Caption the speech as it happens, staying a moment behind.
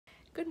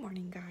Good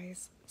morning,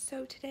 guys.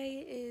 So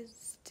today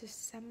is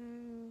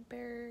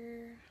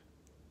December,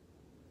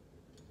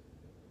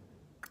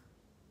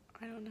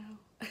 I don't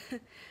know,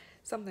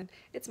 something.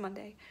 It's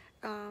Monday.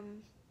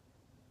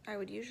 I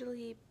would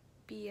usually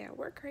be at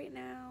work right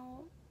now,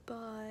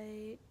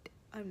 but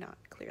I'm not,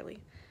 clearly.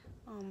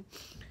 Um,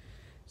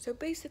 so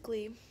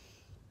basically,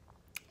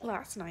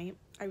 last night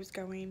I was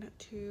going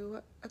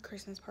to a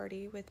Christmas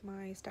party with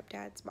my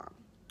stepdad's mom.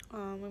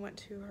 We went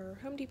to her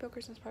Home Depot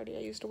Christmas party. I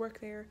used to work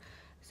there,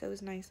 so it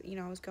was nice.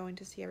 I was going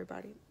to see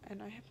everybody,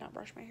 and I have not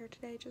brushed my hair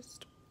today,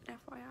 just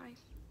FYI.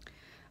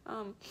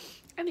 Um,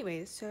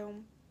 anyways, so,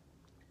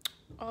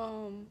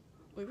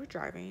 we were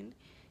driving,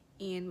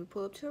 and we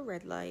pull up to a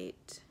red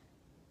light,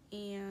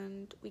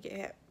 and we get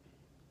hit.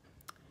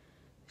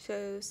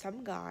 So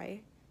some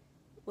guy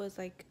was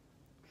like,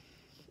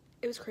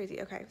 it was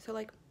crazy. Okay, so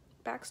like,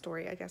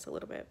 backstory, I guess, a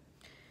little bit.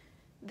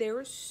 There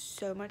was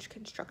so much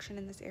construction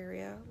in this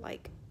area,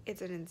 like,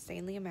 it's an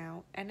insanely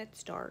amount, and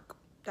it's dark.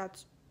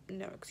 That's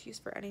no excuse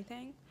for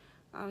anything,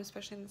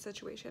 especially in this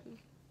situation.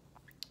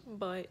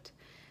 But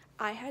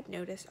I had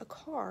noticed a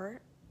car,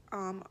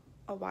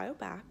 a while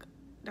back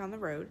down the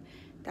road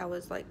that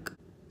was like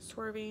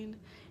swerving,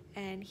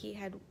 and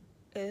it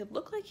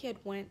looked like he had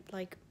went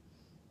like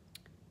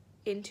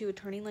into a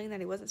turning lane that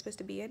he wasn't supposed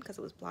to be in because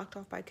it was blocked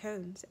off by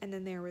cones. And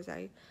then there was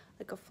a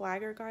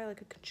flagger guy,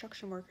 like a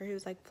construction worker, who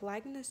was like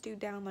flagging this dude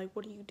down, like,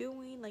 what are you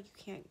doing, like,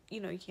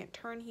 you can't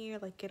turn here,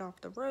 like, get off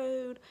the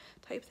road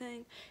type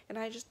thing. And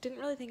I just didn't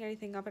really think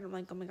anything of it. I'm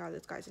like, oh my god,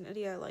 this guy's an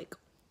idiot, like,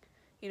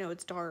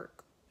 it's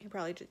dark, he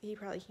probably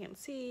can't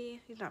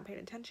see, he's not paying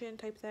attention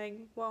type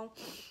thing. Well,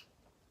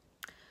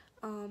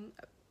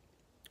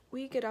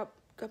 we get up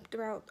the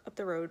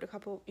road a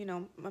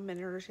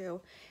minute or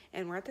two,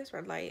 and we're at this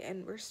red light,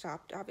 and we're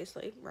stopped,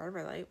 obviously, we're at a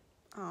red light.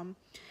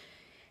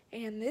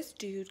 And this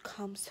dude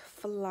comes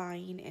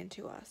flying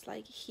into us.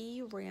 Like,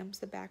 he rams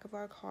the back of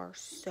our car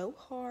so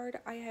hard.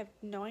 I have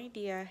no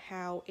idea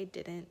how it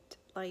didn't,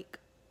 like,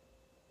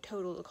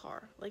 total the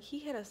car. Like, he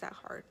hit us that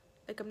hard.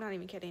 Like, I'm not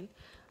even kidding.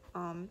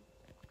 And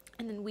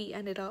then we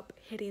ended up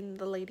hitting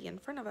the lady in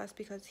front of us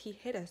because he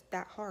hit us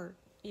that hard,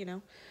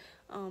 and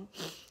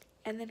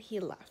then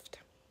he left.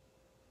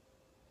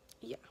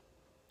 Yeah.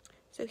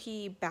 So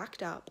he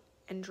backed up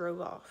and drove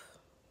off.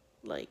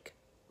 Like,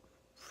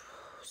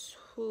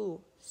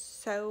 so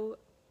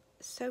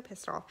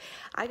pissed off.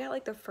 I got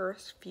like the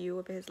first few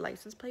of his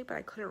license plate, but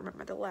I couldn't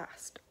remember the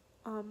last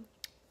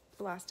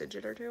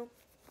digit or two.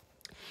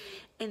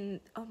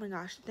 And oh my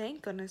gosh,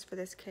 thank goodness for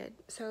this kid.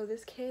 So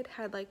this kid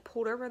had like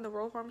pulled over in the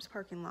Royal Farms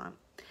parking lot.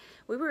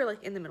 We were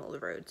like in the middle of the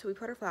road, so we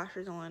put our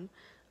flashers on.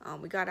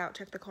 We got out,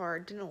 checked the car.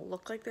 It didn't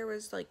look like there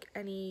was like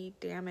any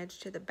damage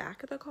to the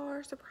back of the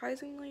car,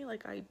 surprisingly.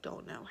 Like, I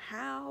don't know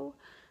how,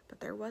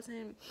 but there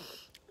wasn't.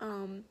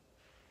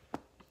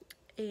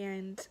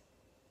 And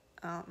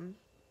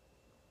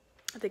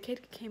the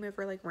kid came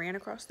over, like, ran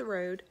across the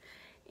road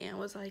and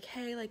was like,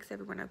 hey, like, is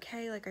everyone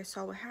okay? Like, I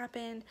saw what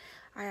happened.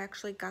 I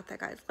actually got that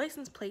guy's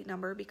license plate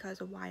number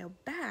because a while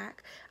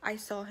back I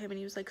saw him and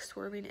he was like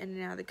swerving in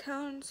and out of the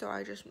cone, so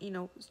I just,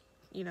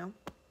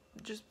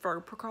 just for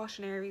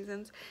precautionary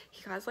reasons,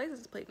 he got his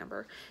license plate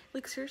number.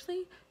 Like,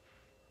 seriously,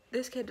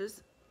 this kid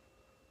is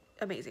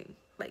amazing.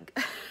 Like,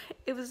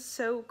 it was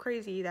so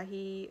crazy that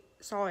he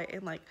saw it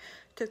and like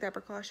took that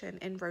precaution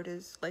and wrote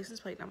his license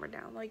plate number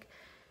down. Like,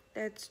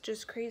 that's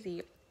just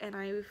crazy. And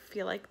I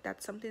feel like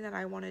that's something that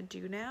I want to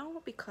do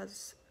now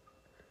because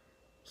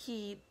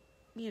he,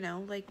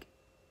 like,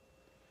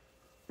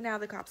 now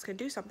the cops can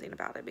do something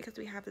about it because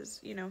we have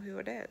his, who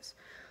it is.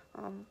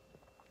 But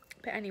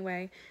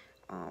anyway,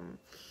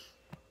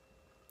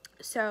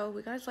 so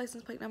we got his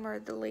license plate number.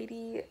 The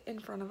lady in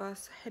front of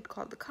us had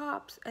called the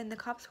cops, and the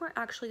cops weren't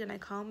actually gonna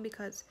come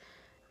because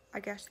I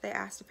guess they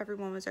asked if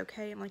everyone was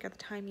okay, and like at the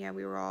time, yeah,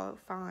 we were all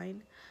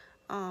fine.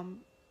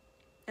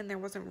 And there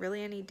wasn't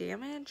really any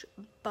damage,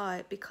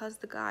 but because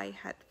the guy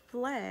had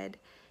fled,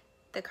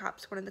 the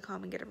cops wanted to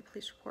come and get a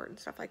police report and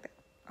stuff like that.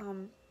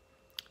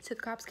 So the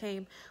cops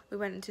came, we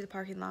went into the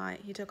parking lot,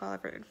 he took all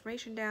of our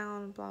information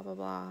down, blah, blah,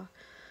 blah.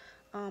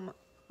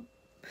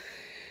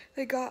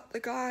 They got the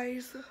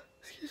guys,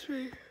 excuse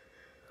me,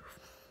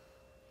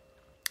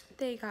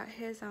 they got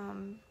his,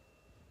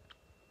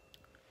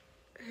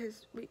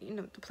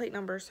 the plate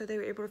number, so they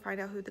were able to find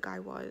out who the guy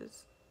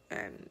was,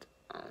 and,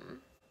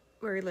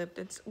 where he lived,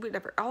 and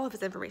whatever, all of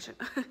his information.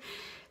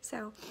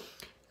 So,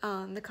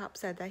 the cop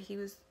said that he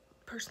was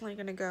personally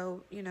gonna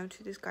go,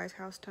 to this guy's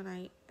house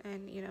tonight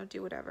and,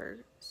 do whatever.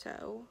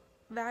 So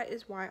that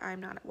is why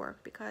I'm not at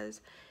work,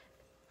 because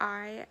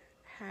I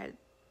had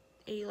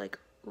a like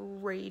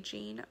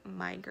raging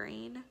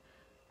migraine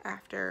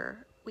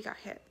after we got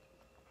hit.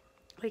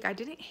 Like, I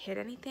didn't hit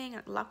anything,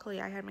 and luckily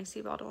I had my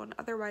seatbelt on,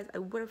 otherwise I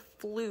would have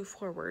flew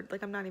forward.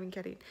 Like, I'm not even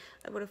kidding,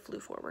 I would have flew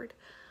forward.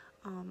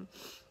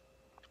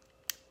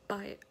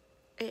 But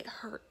it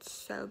hurts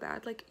so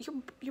bad. Like,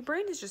 your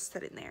brain is just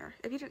sitting there.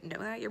 If you didn't know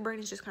that, your brain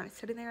is just kind of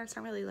sitting there. It's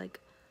not really like,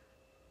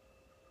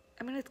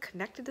 I mean, it's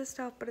connected to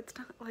stuff, but it's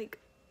not like,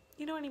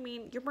 you know what I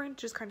mean? Your brain's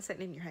just kind of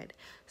sitting in your head,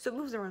 so it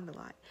moves around a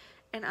lot.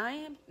 And I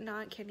am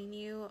not kidding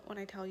you when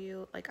I tell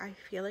you, like, I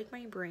feel like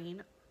my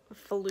brain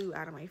flew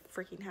out of my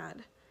freaking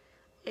head.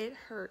 It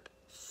hurt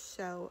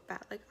so bad.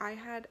 Like, I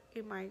had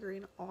a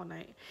migraine all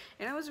night,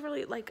 and I was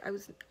really, like, I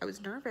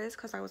was nervous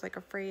because I was, like,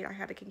 afraid I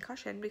had a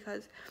concussion,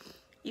 because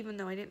even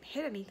though I didn't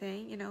hit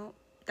anything, you know,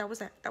 that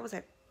was a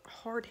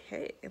hard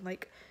hit, and,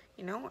 like,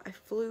 you know, I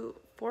flew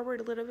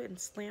forward a little bit and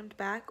slammed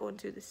back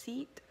onto the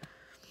seat.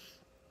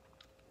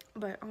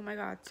 But oh my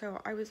god,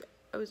 so I was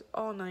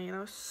all night, and I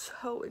was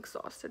so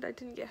exhausted. I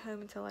didn't get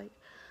home until like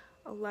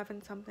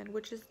 11 something,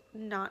 which is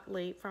not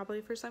late probably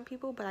for some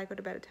people, but I go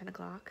to bed at 10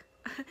 o'clock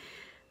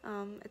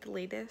at the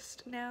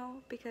latest now,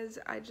 because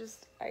I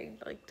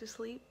like to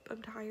sleep.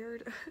 I'm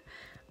tired.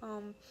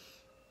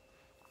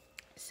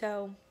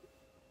 So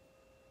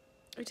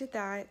I did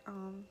that.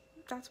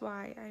 That's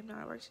why I'm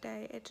not at work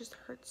today. It just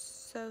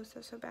hurts so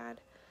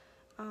bad.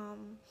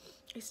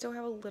 I still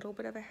have a little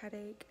bit of a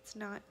headache. It's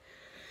not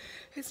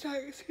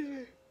excuse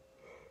me,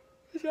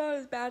 it's not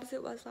as bad as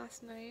it was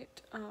last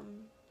night.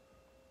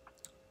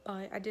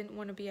 But I didn't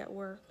want to be at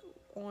work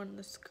on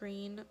the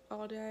screen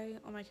all day,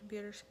 on my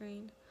computer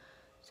screen.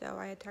 So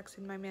I had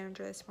texted my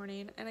manager this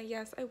morning, and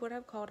yes, I would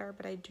have called her,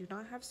 but I do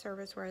not have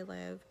service where I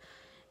live,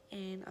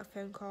 and a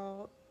phone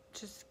call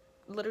just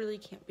literally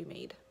can't be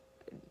made.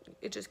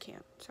 It just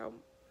can't. So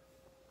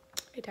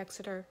I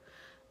texted her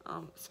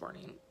this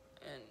morning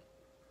and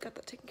got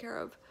that taken care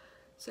of.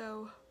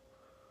 So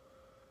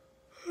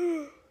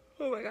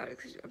oh my god,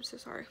 excuse me, I'm so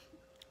sorry.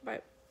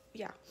 But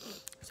yeah,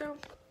 so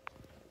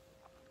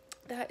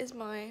that is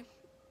my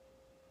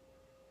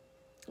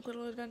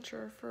little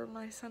adventure for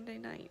my Sunday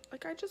night.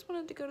 Like, I just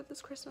wanted to go to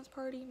this Christmas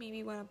party,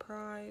 maybe win a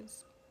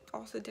prize.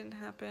 Also didn't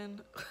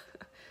happen.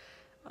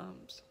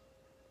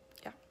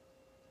 Yeah.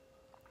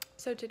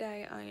 So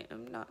today I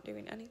am not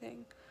doing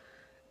anything,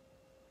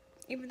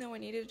 even though I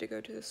needed to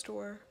go to the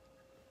store.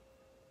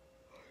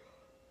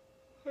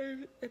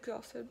 I'm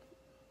exhausted.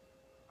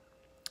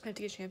 I have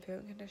to get shampoo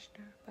and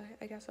conditioner, but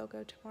I guess I'll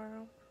go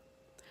tomorrow.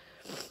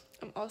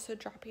 I'm also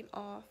dropping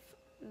off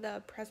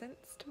the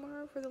presents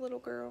tomorrow for the little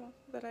girl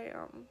that I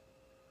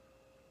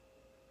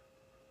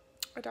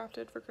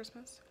adopted for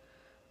Christmas.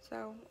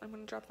 So I'm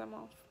gonna drop them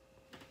off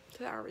to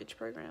the outreach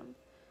program.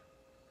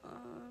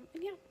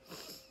 And yeah,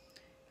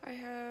 I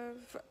have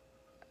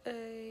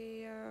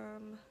a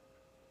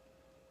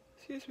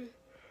excuse me.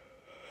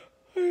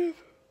 Oh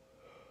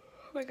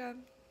my god,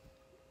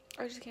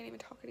 I just can't even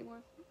talk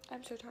anymore.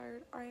 I'm so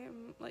tired. I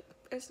am like,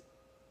 it's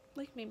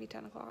like maybe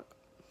 10 o'clock,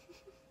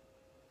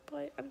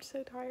 but I'm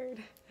so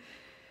tired.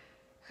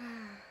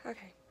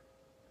 Okay,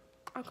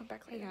 I'll come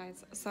back later. Hey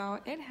guys, so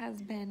it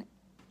has been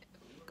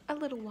a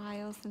little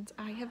while since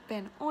I have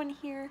been on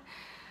here.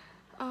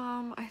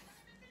 I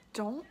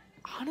don't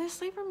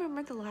honestly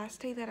remember the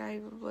last day that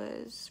I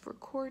was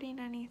recording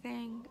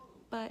anything,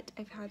 but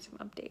I've had some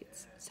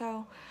updates.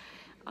 So,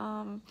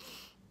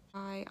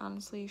 I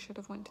honestly should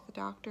have went to the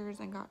doctors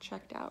and got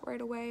checked out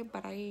right away,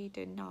 but I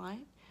did not.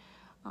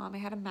 I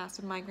had a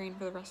massive migraine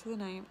for the rest of the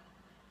night,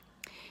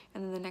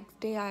 and then the next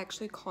day I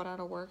actually called out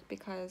of work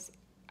because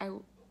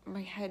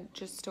my head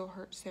just still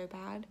hurt so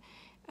bad,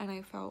 and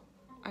I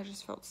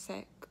just felt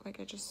sick. Like,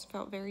 I just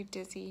felt very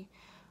dizzy.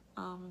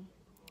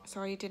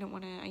 So I didn't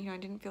want to, I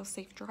didn't feel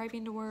safe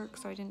driving to work,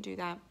 so I didn't do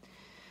that.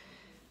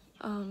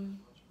 And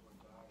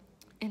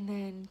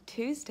then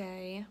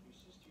Tuesday,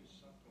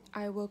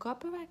 I woke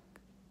up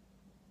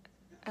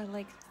at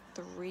like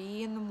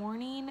 3 in the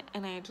morning,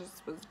 and I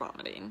just was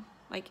vomiting.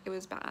 Like, it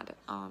was bad.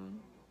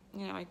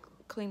 I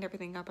cleaned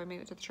everything up. I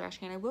made it to the trash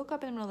can. I woke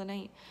up in the middle of the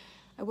night.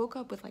 I woke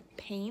up with like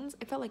pains.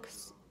 It felt like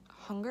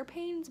hunger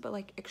pains, but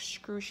like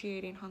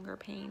excruciating hunger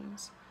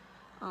pains.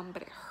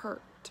 But it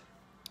hurt.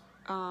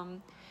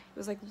 It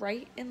was like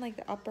right in like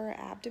the upper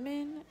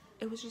abdomen.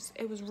 It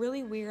was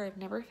really weird. I've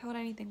never felt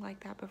anything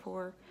like that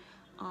before.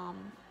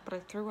 But I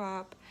threw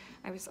up.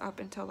 I was up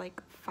until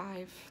like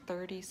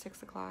 5:30,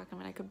 6 o'clock. I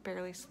mean, I could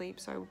barely sleep,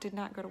 so I did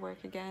not go to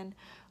work again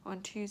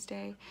on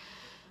Tuesday.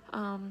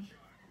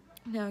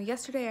 Now,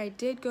 yesterday I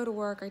did go to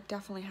work. I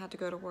definitely had to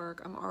go to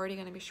work. I'm already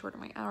going to be short of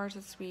my hours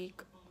this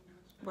week,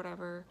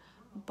 whatever.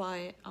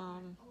 But,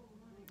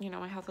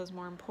 my health is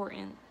more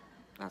important.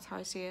 That's how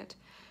I see it.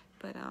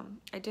 But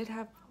I did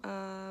have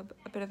a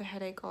bit of a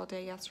headache all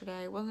day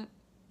yesterday. It wasn't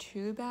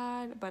too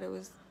bad, but it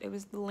was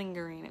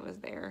lingering. It was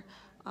there.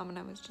 And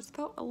I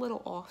felt a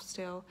little off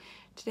still.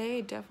 Today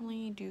I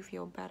definitely do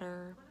feel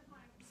better.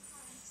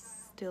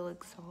 Still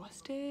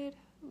exhausted,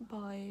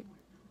 but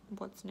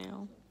what's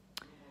new?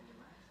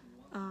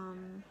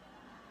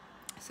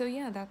 So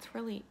yeah, that's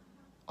really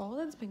all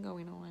that's been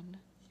going on.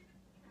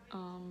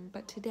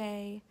 But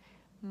today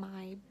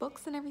my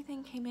books and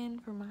everything came in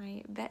for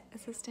my vet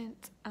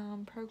assistant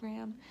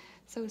program,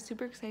 so I was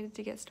super excited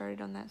to get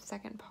started on that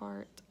second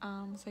part.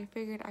 So I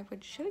figured I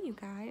would show you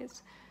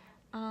guys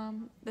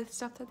the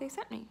stuff that they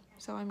sent me.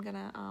 So I'm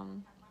gonna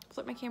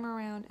flip my camera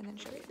around and then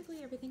show you.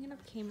 Basically everything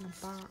came in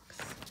a box.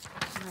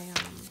 I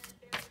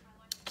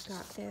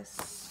got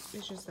this.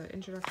 It's just the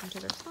introduction to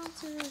their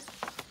sponsors.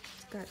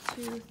 got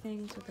 2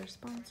 things with their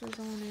sponsors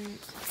on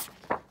it.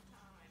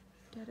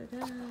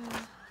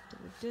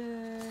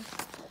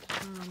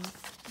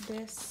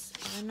 This,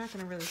 I'm not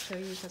going to really show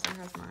you because it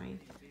has my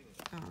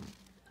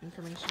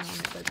information on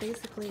it, but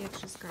basically it's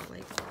just got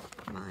like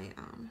my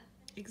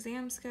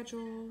exam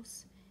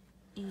schedules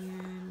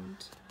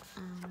and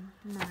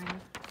my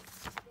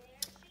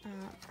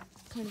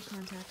point of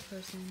contact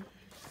person.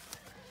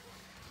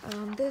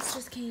 This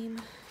just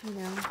came, you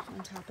know,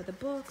 on top of the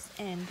books,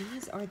 and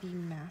these are the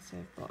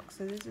massive books.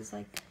 So this is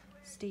like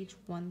stage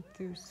 1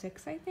 through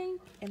 6, I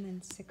think, and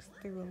then 6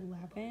 through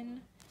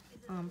 11.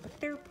 But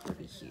they're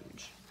pretty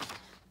huge.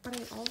 But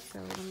I also,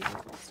 let me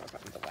get my stuff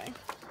out of the way.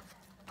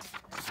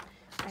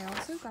 I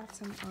also got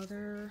some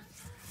other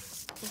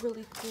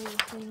really cool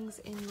things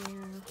in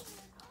there.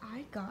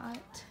 I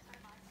got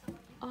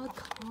a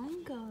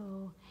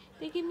Congo.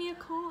 They gave me a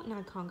Kong,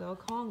 not a Congo, a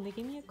Kong. They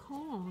gave me a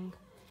Kong.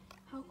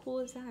 How cool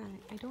is that?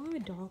 I don't have a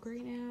dog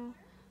right now.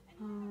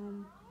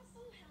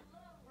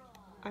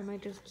 I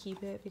might just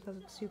keep it because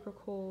it's super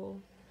cool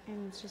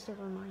and it's just a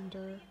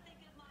reminder.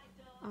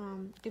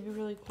 It'd be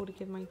really cool to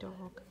give my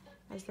dog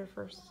as their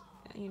first,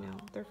 you know,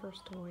 their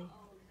first toy.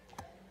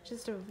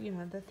 Just to, you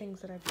know, the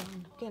things that I've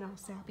done. Getting all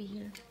sappy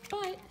here.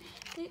 But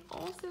they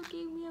also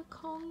gave me a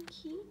Kong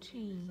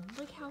keychain.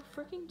 Like, how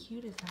freaking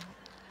cute is that?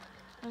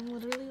 I'm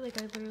literally,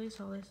 like, I literally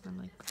saw this and I'm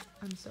like,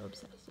 I'm so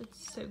obsessed.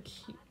 It's so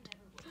cute.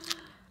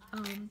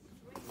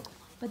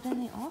 But then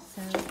they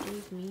also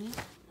gave me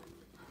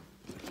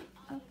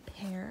a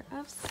pair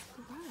of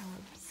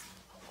scrubs.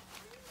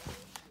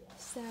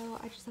 So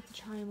I just have to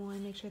try them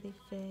on, make sure they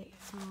fit.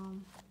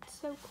 It's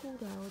so cool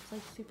though. It's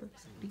like super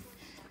exciting.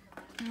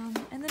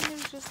 And then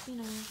there's just, you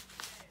know,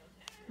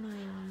 my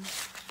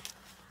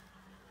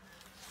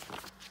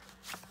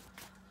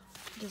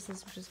this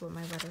is just what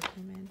my letter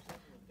came in.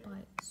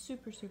 But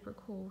super, super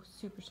cool,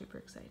 super, super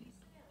exciting.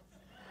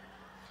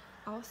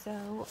 Also,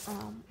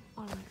 on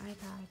my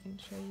iPad, I can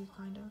show you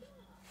kind of.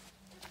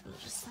 I'll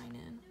just sign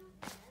in.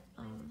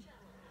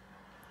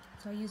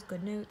 So I use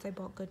GoodNotes. I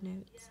bought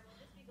GoodNotes,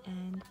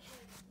 and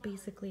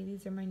basically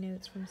these are my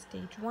notes from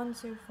stage 1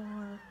 so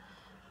far.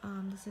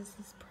 This is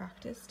this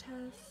practice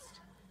test,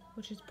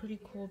 which is pretty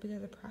cool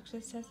because the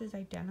practice test is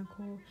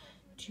identical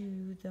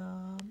to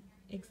the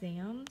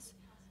exams,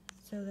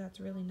 so that's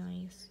really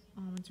nice.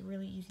 It's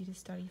really easy to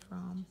study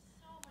from.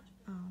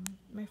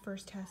 My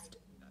first test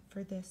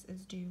for this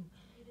is due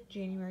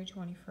January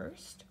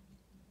 21st.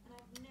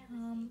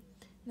 Then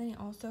I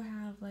also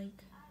have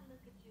like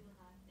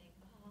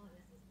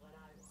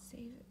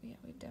save it. Yeah,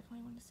 we definitely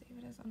want to save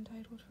it as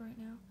untitled for right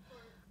now.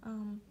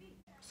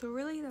 So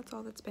really that's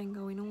all that's been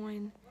going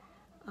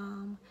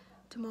on.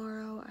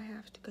 Tomorrow I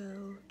have to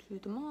go to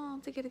the mall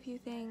to get a few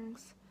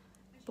things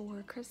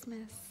for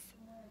Christmas,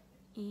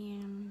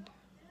 and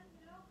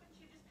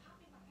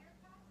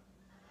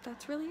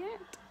that's really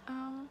it.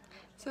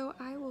 So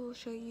I will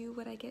show you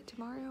what I get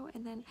tomorrow,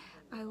 and then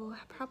I will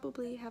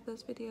probably have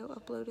this video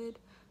uploaded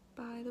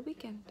by the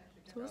weekend.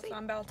 So we'll see. So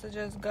I'm about to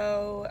just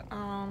go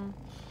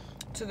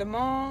to the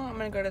mall. I'm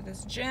gonna go to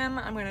this gym.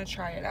 I'm gonna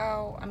try it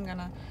out. I'm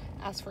gonna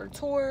ask for a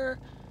tour,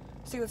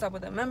 see what's up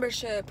with the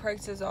membership,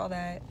 prices, all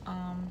that.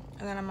 And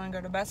then I'm gonna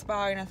go to Best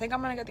Buy, and I think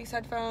I'm gonna get these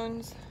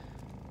headphones.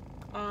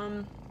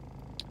 And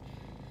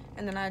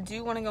then I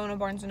do want to go into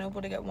Barnes &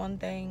 Noble to get one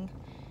thing.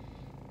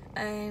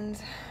 And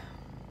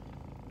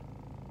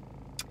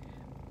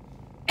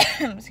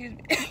excuse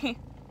me.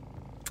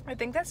 I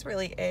think that's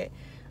really it.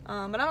 But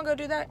I'm gonna go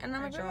do that, and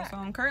I'm gonna go. So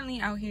I'm currently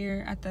out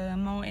here at the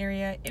mall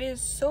area. It is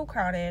so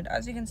crowded.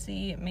 As you can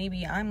see,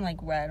 maybe I'm like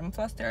red. I'm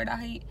flustered. I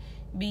hate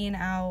being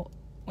out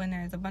when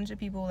there's a bunch of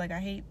people. Like, I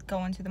hate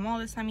going to the mall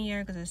this time of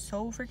year because it's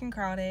so freaking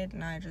crowded,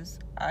 and I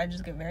just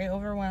get very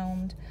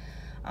overwhelmed.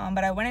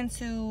 But I went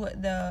into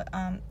the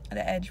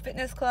Edge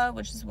Fitness Club,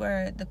 which is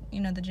where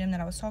the gym that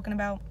I was talking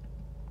about.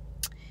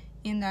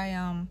 And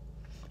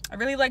I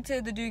really liked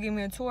it. The dude gave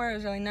me a tour. It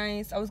was really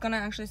nice. I was gonna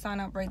actually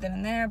sign up right then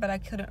and there, but I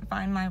couldn't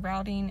find my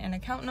routing and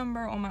account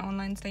number on my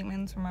online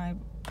statements for my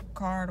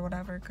card or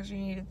whatever, because you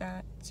needed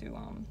that to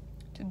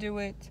do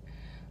it.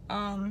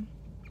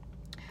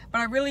 But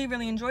I really,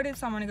 really enjoyed it,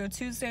 so I'm gonna go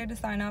Tuesday to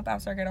sign up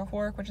after I get off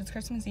work, which is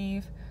Christmas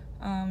Eve.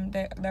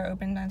 They're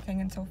open, I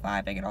think, until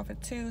 5. I get off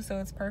at 2, so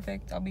it's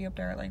perfect. I'll be up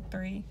there at like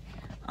 3.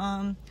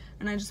 And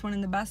I just went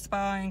in the Best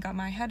Buy and got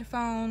my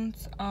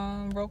headphones,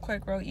 real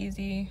quick, real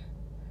easy.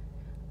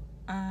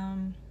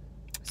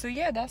 So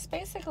yeah, that's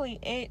basically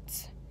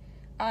it.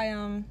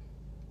 That's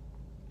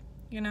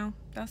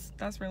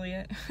really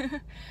it.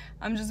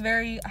 I'm just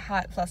very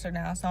hot, flustered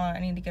now, so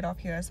I need to get off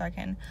here so I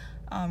can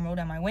roll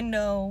down my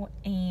window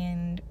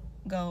and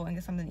go and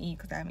get something to eat,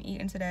 because I haven't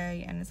eaten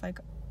today, and it's like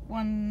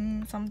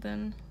 1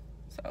 something,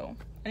 so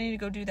I need to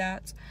go do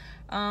that.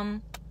 So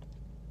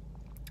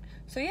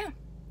yeah,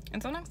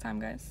 until next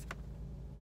time, guys.